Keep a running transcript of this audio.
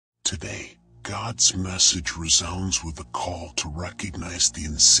Today, God's message resounds with a call to recognize the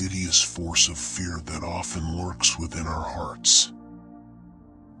insidious force of fear that often lurks within our hearts.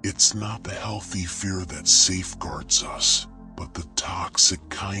 It's not the healthy fear that safeguards us, but the toxic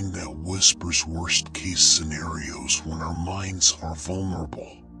kind that whispers worst-case scenarios when our minds are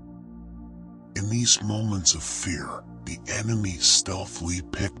vulnerable. In these moments of fear, the enemy stealthily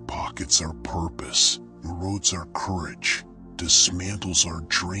pickpockets our purpose, erodes our courage, dismantles our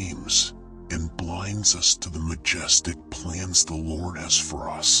dreams, and blinds us to the majestic plans the Lord has for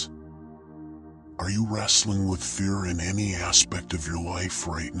us. Are you wrestling with fear in any aspect of your life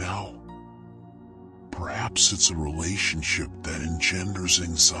right now? Perhaps it's a relationship that engenders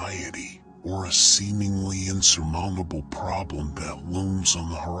anxiety, or a seemingly insurmountable problem that looms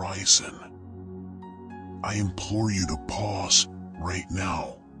on the horizon. I implore you to pause right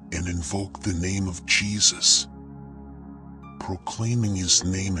now and invoke the name of Jesus. Proclaiming his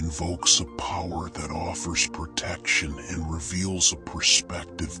name invokes a power that offers protection and reveals a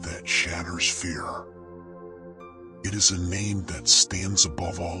perspective that shatters fear. It is a name that stands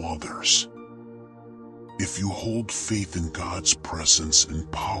above all others. If you hold faith in God's presence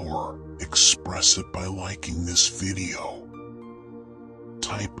and power, express it by liking this video.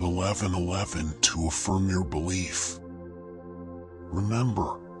 Type 1111 to affirm your belief.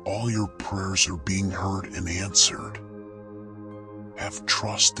 Remember, all your prayers are being heard and answered. Have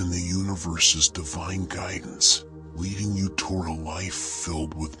trust in the universe's divine guidance, leading you toward a life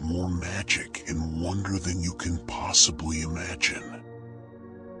filled with more magic and wonder than you can possibly imagine.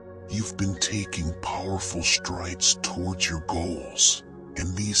 You've been taking powerful strides towards your goals,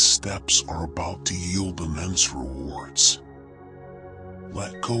 and these steps are about to yield immense rewards.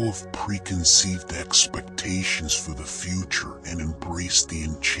 Let go of preconceived expectations for the future and embrace the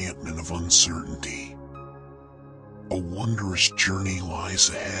enchantment of uncertainty. A wondrous journey lies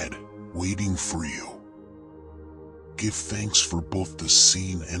ahead, waiting for you. Give thanks for both the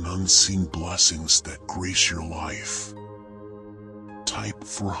seen and unseen blessings that grace your life. Type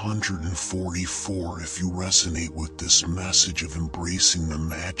 444 if you resonate with this message of embracing the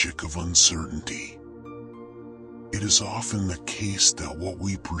magic of uncertainty. It is often the case that what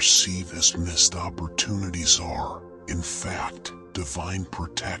we perceive as missed opportunities are, in fact, divine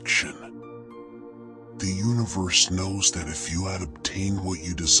protection. The universe knows that if you had obtained what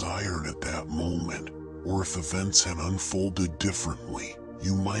you desired at that moment, or if events had unfolded differently,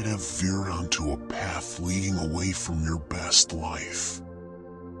 you might have veered onto a path leading away from your best life.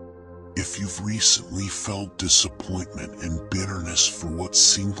 If you've recently felt disappointment and bitterness for what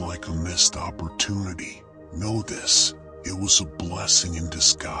seemed like a missed opportunity, know this: it was a blessing in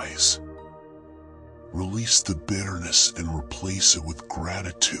disguise. Release the bitterness and replace it with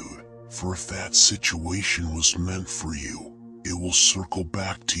gratitude. For if that situation was meant for you, it will circle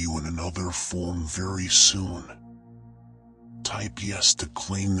back to you in another form very soon. Type yes to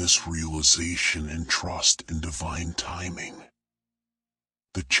claim this realization and trust in divine timing.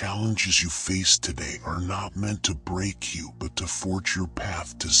 The challenges you face today are not meant to break you, but to forge your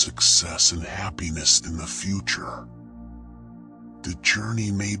path to success and happiness in the future. The journey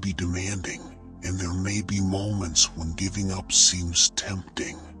may be demanding, and there may be moments when giving up seems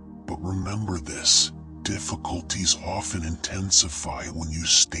tempting. But remember this: difficulties often intensify when you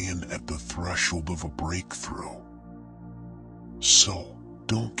stand at the threshold of a breakthrough. So,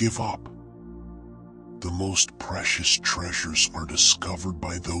 don't give up. The most precious treasures are discovered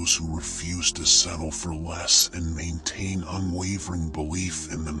by those who refuse to settle for less and maintain unwavering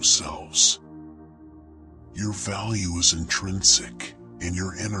belief in themselves. Your value is intrinsic, and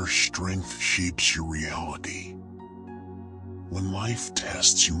your inner strength shapes your reality. When life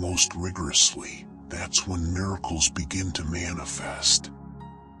tests you most rigorously, that's when miracles begin to manifest.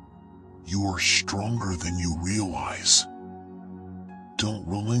 You are stronger than you realize. Don't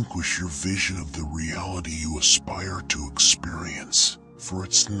relinquish your vision of the reality you aspire to experience, for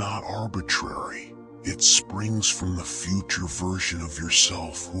it's not arbitrary. It springs from the future version of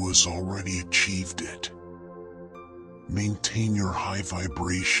yourself who has already achieved it. Maintain your high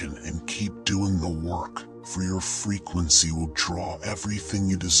vibration and keep doing the work, for your frequency will draw everything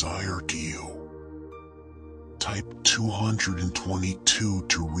you desire to you. Type 222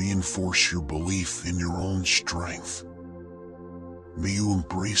 to reinforce your belief in your own strength. May you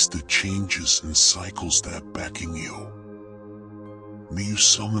embrace the changes and cycles that beckon you. May you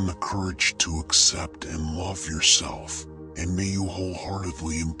summon the courage to accept and love yourself, and may you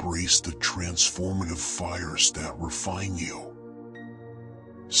wholeheartedly embrace the transformative fires that refine you.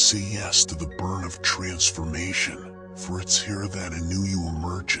 Say yes to the burn of transformation, for it's here that a new you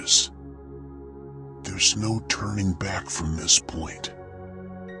emerges. There's no turning back from this point.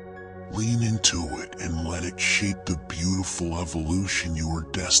 Lean into it and let it shape the beautiful evolution you are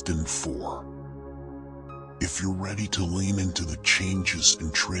destined for. If you're ready to lean into the changes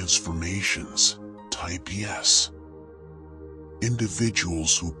and transformations, type yes.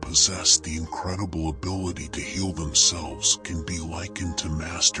 Individuals who possess the incredible ability to heal themselves can be likened to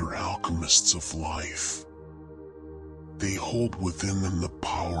master alchemists of life. They hold within them the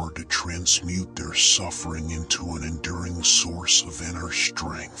power to transmute their suffering into an enduring source of inner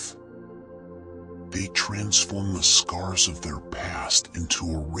strength. They transform the scars of their past into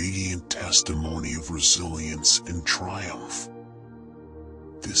a radiant testimony of resilience and triumph.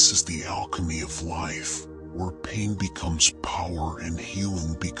 This is the alchemy of life, where pain becomes power and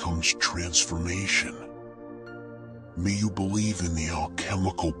healing becomes transformation. May you believe in the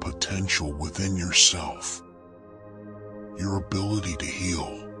alchemical potential within yourself. Your ability to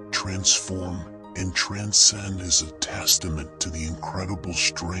heal, transform, and transcend is a testament to the incredible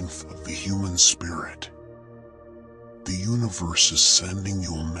strength of the human spirit. The universe is sending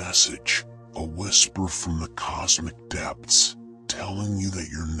you a message, a whisper from the cosmic depths, telling you that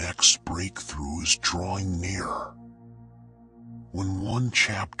your next breakthrough is drawing near. When one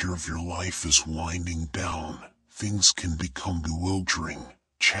chapter of your life is winding down, things can become bewildering,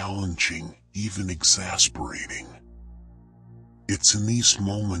 challenging, even exasperating. It's in these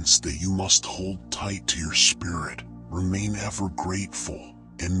moments that you must hold tight to your spirit, remain ever grateful,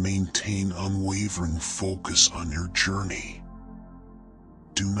 and maintain unwavering focus on your journey.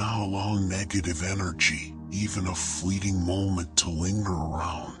 Do not allow negative energy, even a fleeting moment, to linger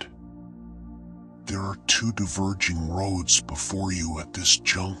around. There are two diverging roads before you at this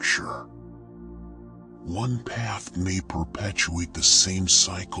juncture. One path may perpetuate the same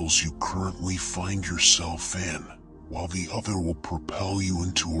cycles you currently find yourself in, while the other will propel you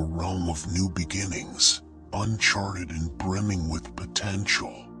into a realm of new beginnings, uncharted and brimming with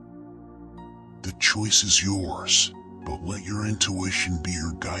potential. The choice is yours, but let your intuition be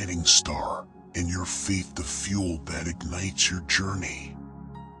your guiding star, and your faith the fuel that ignites your journey.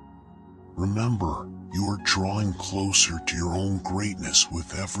 Remember, you are drawing closer to your own greatness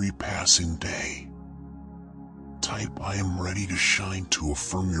with every passing day. Type "I am ready to shine" to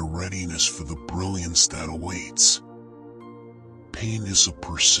affirm your readiness for the brilliance that awaits. Pain is a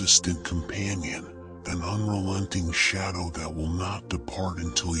persistent companion, an unrelenting shadow that will not depart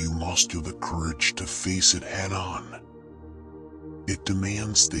until you muster the courage to face it head-on. It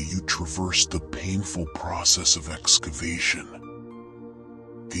demands that you traverse the painful process of excavation.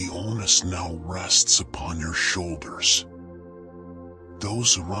 The onus now rests upon your shoulders.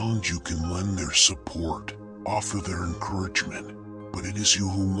 Those around you can lend their support, offer their encouragement, but it is you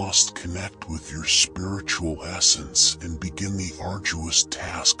who must connect with your spiritual essence and begin the arduous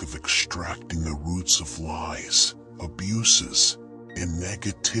task of extracting the roots of lies, abuses, and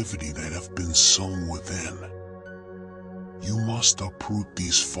negativity that have been sown within. You must uproot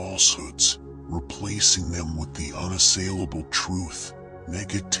these falsehoods, replacing them with the unassailable truth,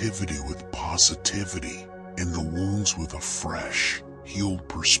 negativity with positivity, and the wounds with a fresh, healed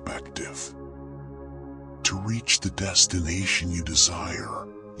perspective. To reach the destination you desire,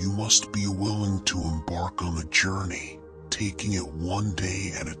 you must be willing to embark on the journey, taking it one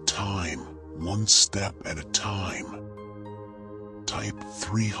day at a time, one step at a time. Type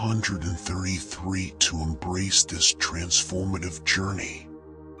 333 to embrace this transformative journey.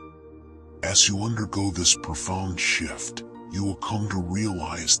 As you undergo this profound shift, you will come to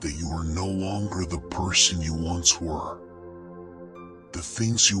realize that you are no longer the person you once were. The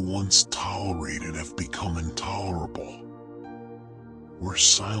things you once tolerated have become intolerable. Where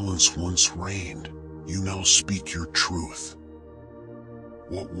silence once reigned, you now speak your truth.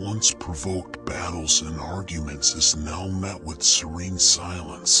 What once provoked battles and arguments is now met with serene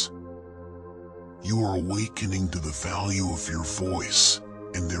silence. You are awakening to the value of your voice,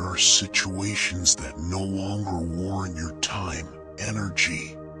 and there are situations that no longer warrant your time,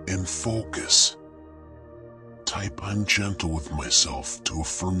 energy, and focus. Type "I'm gentle with myself" to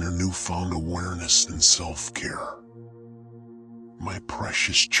affirm your newfound awareness and self-care. My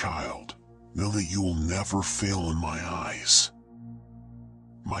precious child, know that you will never fail in my eyes.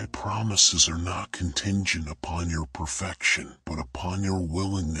 My promises are not contingent upon your perfection, but upon your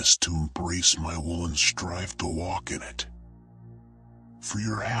willingness to embrace my will and strive to walk in it. For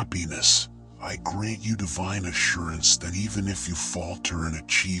your happiness, I grant you divine assurance that even if you falter in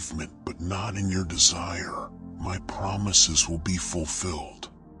achievement but not in your desire, my promises will be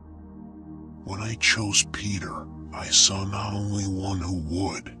fulfilled. When I chose Peter, I saw not only one who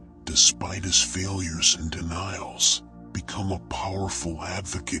would, despite his failures and denials, become a powerful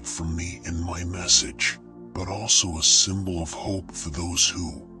advocate for me and my message, but also a symbol of hope for those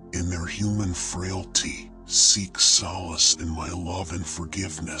who, In their human frailty, seek solace in my love and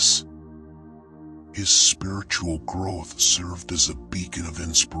forgiveness. His spiritual growth served as a beacon of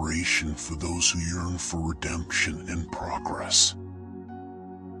inspiration for those who yearn for redemption and progress.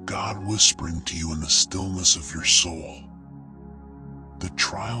 God whispering to you in the stillness of your soul. The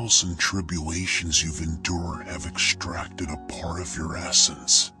trials and tribulations you've endured have extracted a part of your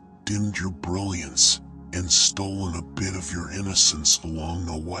essence, dimmed your brilliance, and stolen a bit of your innocence along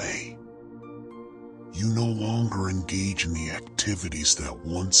the way. You no longer engage in the activities that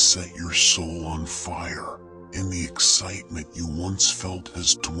once set your soul on fire, and the excitement you once felt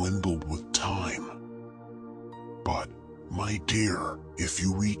has dwindled with time. But, my dear, if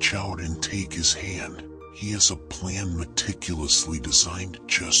you reach out and take his hand, he has a plan meticulously designed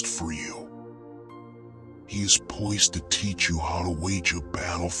just for you. He is poised to teach you how to wage a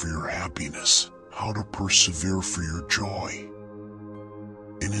battle for your happiness, how to persevere for your joy.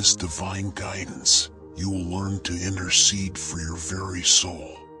 In his divine guidance, you will learn to intercede for your very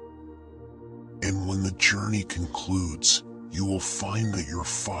soul. And when the journey concludes, you will find that your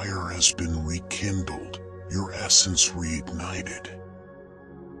fire has been rekindled, your essence reignited.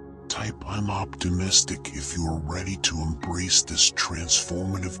 Type "I'm optimistic" if you are ready to embrace this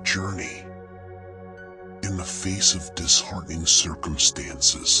transformative journey. In the face of disheartening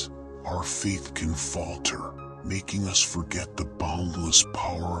circumstances, our faith can falter, making us forget the boundless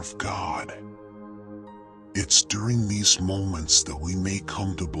power of God. It's during these moments that we may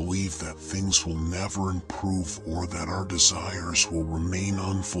come to believe that things will never improve or that our desires will remain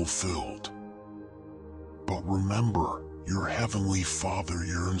unfulfilled. But remember, your Heavenly Father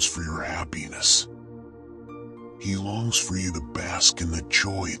yearns for your happiness. He longs for you to bask in the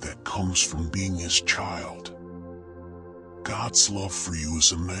joy that comes from being His child. God's love for you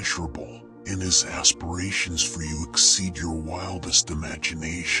is immeasurable, and His aspirations for you exceed your wildest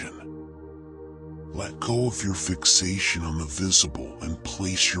imagination. Let go of your fixation on the visible and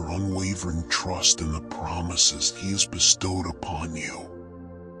place your unwavering trust in the promises He has bestowed upon you.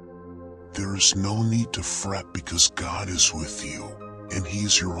 There is no need to fret because God is with you, and He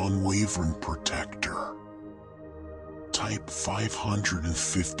is your unwavering protector. Type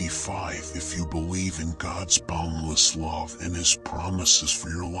 555 if you believe in God's boundless love and His promises for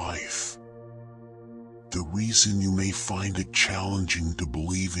your life. The reason you may find it challenging to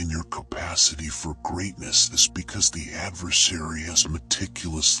believe in your capacity for greatness is because the adversary has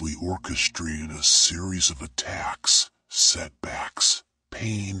meticulously orchestrated a series of attacks, setbacks,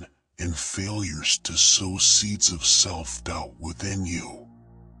 pain, and failures to sow seeds of self-doubt within you.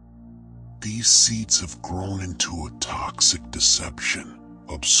 These seeds have grown into a toxic deception,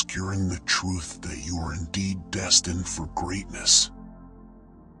 obscuring the truth that you are indeed destined for greatness.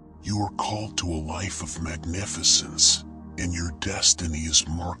 You are called to a life of magnificence, and your destiny is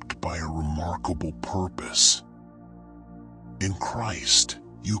marked by a remarkable purpose. In Christ,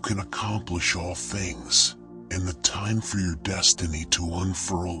 you can accomplish all things, and the time for your destiny to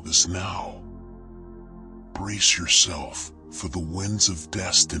unfurl is now. Brace yourself, for the winds of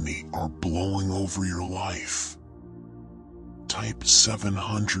destiny are blowing over your life. Type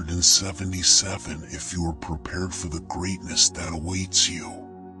 777 if you are prepared for the greatness that awaits you.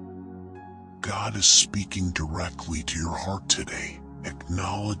 God is speaking directly to your heart today,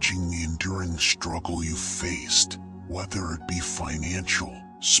 acknowledging the enduring struggle you've faced, whether it be financial,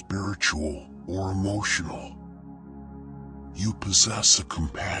 spiritual, or emotional. You possess a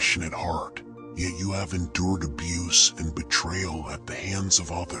compassionate heart, yet you have endured abuse and betrayal at the hands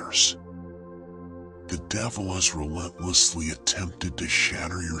of others. The devil has relentlessly attempted to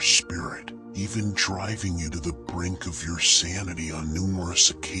shatter your spirit, even driving you to the brink of your sanity on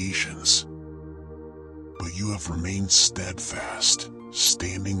numerous occasions. But you have remained steadfast,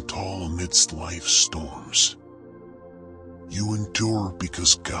 standing tall amidst life's storms. You endure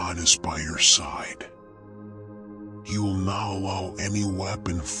because God is by your side. He will not allow any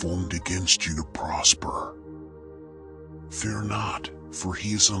weapon formed against you to prosper. Fear not, for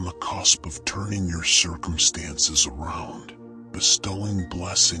He is on the cusp of turning your circumstances around, bestowing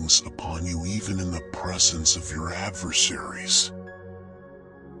blessings upon you even in the presence of your adversaries.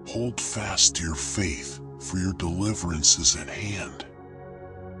 Hold fast to your faith, for your deliverance is at hand.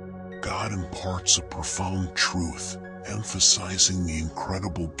 God imparts a profound truth, emphasizing the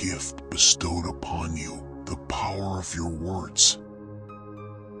incredible gift bestowed upon you, the power of your words.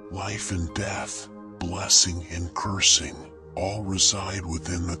 Life and death, blessing and cursing, all reside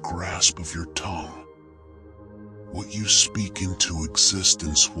within the grasp of your tongue. What you speak into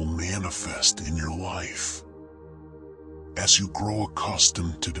existence will manifest in your life. As you grow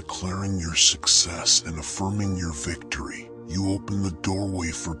accustomed to declaring your success and affirming your victory, You open the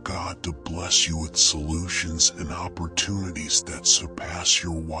doorway for God to bless you with solutions and opportunities that surpass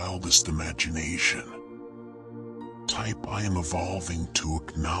your wildest imagination. Type I am evolving to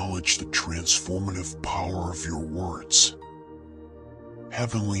acknowledge the transformative power of your words.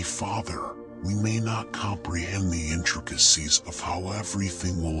 Heavenly Father, we may not comprehend the intricacies of how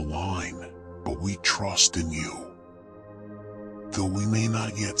everything will align, but we trust in you. Though we may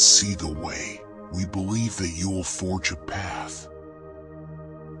not yet see the way, we believe that you will forge a path.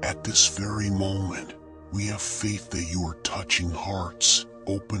 At this very moment, we have faith that you are touching hearts,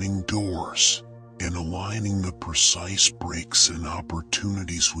 opening doors, and aligning the precise breaks and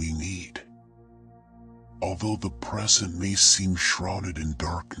opportunities we need. Although the present may seem shrouded in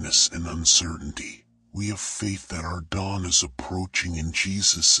darkness and uncertainty, we have faith that our dawn is approaching in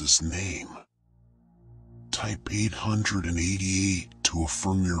Jesus' name. Type 888 to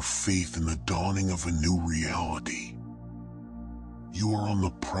affirm your faith in the dawning of a new reality. You are on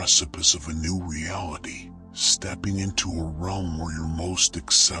the precipice of a new reality, stepping into a realm where your most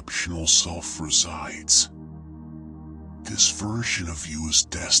exceptional self resides. This version of you is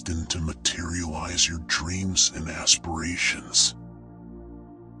destined to materialize your dreams and aspirations.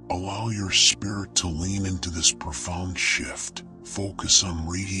 Allow your spirit to lean into this profound shift. Focus on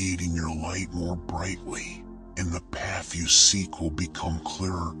radiating your light more brightly, and the path you seek will become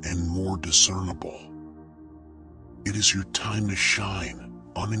clearer and more discernible. It is your time to shine,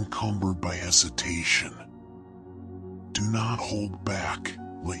 unencumbered by hesitation. Do not hold back.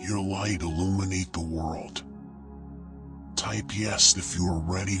 Let your light illuminate the world. Type yes if you are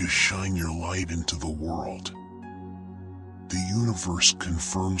ready to shine your light into the world. The universe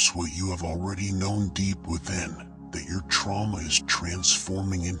confirms what you have already known deep within, that your trauma is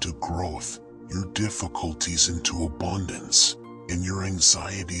transforming into growth, your difficulties into abundance, and your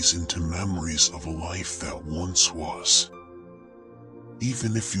anxieties into memories of a life that once was.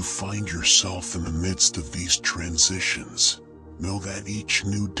 Even if you find yourself in the midst of these transitions, know that each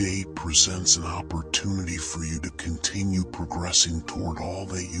new day presents an opportunity for you to continue progressing toward all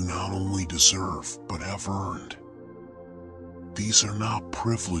that you not only deserve, but have earned. These are not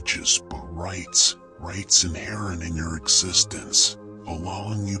privileges, but rights inherent in your existence,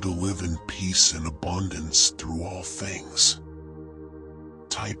 allowing you to live in peace and abundance through all things.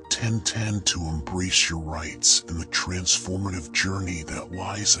 Type 1010 to embrace your rights and the transformative journey that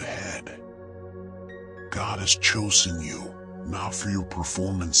lies ahead. God has chosen you, not for your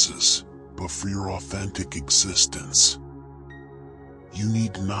performances, but for your authentic existence. You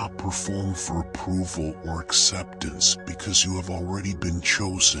need not perform for approval or acceptance because you have already been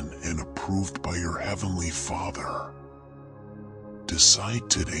chosen and approved by your Heavenly Father. Decide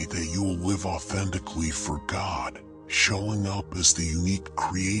today that you will live authentically for God, showing up as the unique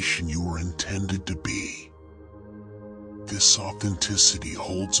creation you were intended to be. This authenticity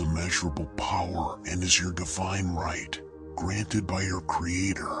holds immeasurable power and is your divine right, granted by your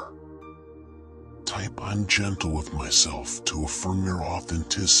Creator. Type I'm gentle with myself to affirm your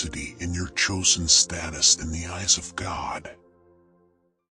authenticity and your chosen status in the eyes of God.